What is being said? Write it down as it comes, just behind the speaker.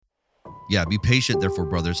Yeah, be patient, therefore,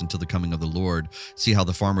 brothers, until the coming of the Lord. See how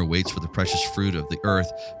the farmer waits for the precious fruit of the earth,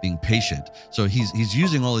 being patient. So he's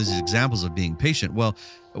using all these examples of being patient. Well,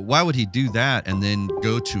 why would he do that and then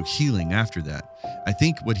go to healing after that? I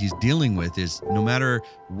think what he's dealing with is no matter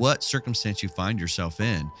what circumstance you find yourself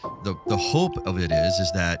in, the hope of it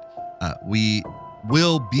is that we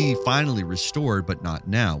will be finally restored, but not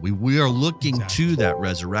now. We are looking to that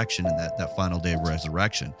resurrection and that final day of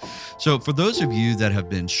resurrection. So for those of you that have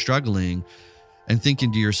been struggling and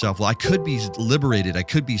thinking to yourself, well, I could be liberated, I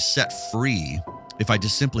could be set free if I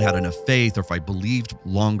just simply had enough faith, or if I believed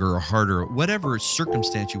longer or harder, whatever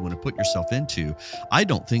circumstance you want to put yourself into, I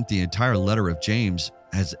don't think the entire letter of James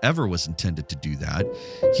was intended to do that.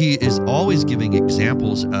 He is always giving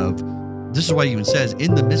examples of, this is why he even says,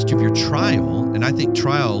 in the midst of your trial, and I think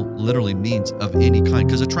trial literally means of any kind,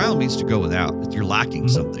 because a trial means to go without. You're lacking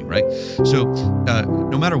something, right? So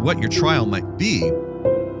no matter what your trial might be,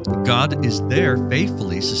 God is there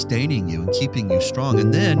faithfully sustaining you and keeping you strong.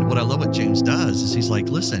 And then what I love what James does is he's like,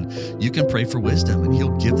 listen, you can pray for wisdom and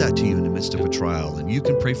he'll give that to you in the midst of a trial. And you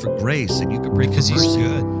can pray for grace and you can pray because for mercy. He's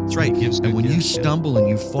good. That's right. And when you stumble and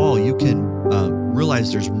you fall, you can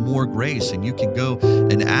realize there's more grace, and you can go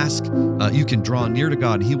and ask, you can draw near to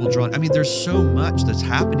God and he will draw. I mean, there's so much that's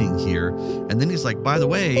happening here. And then he's like, by the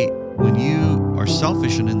way, when you are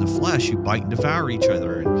selfish and in the flesh, you bite and devour each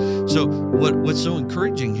other. And so what's so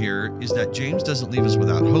encouraging here is that James doesn't leave us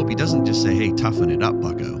without hope. He doesn't just say, hey, toughen it up,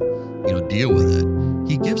 bucko, deal with it.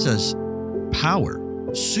 He gives us power,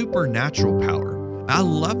 supernatural power. I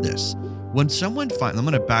love this. When someone I'm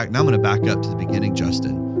going to back up to the beginning,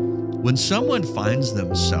 Justin. When someone finds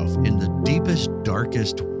themselves in the deepest,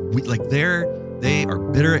 darkest, like they are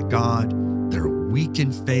bitter at God, they're weak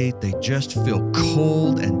in faith, they just feel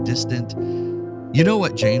cold and distant. You know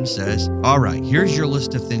what James says? All right, here's your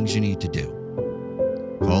list of things you need to do.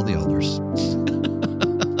 Call the elders.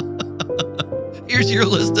 Here's your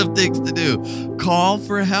list of things to do. Call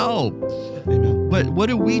for help. Amen. But what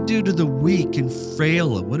do we do to the weak and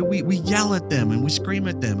frail? What do we yell at them and we scream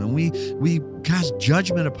at them and we cast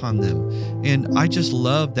judgment upon them. And I just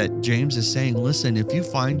love that James is saying, listen, if you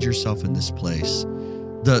find yourself in this place,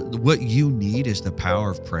 what you need is the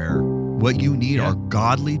power of prayer. What you need are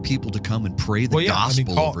godly people to come and pray the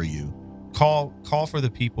gospel over you. Call for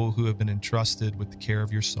the people who have been entrusted with the care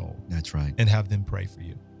of your soul. That's right. And have them pray for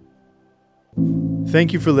you.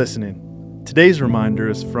 Thank you for listening. Today's reminder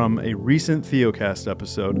is from a recent Theocast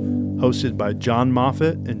episode hosted by John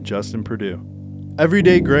Moffitt and Justin Perdue.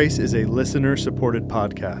 Everyday Grace is a listener-supported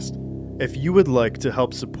podcast. If you would like to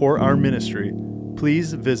help support our ministry,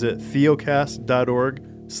 please visit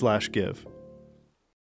theocast.org/give.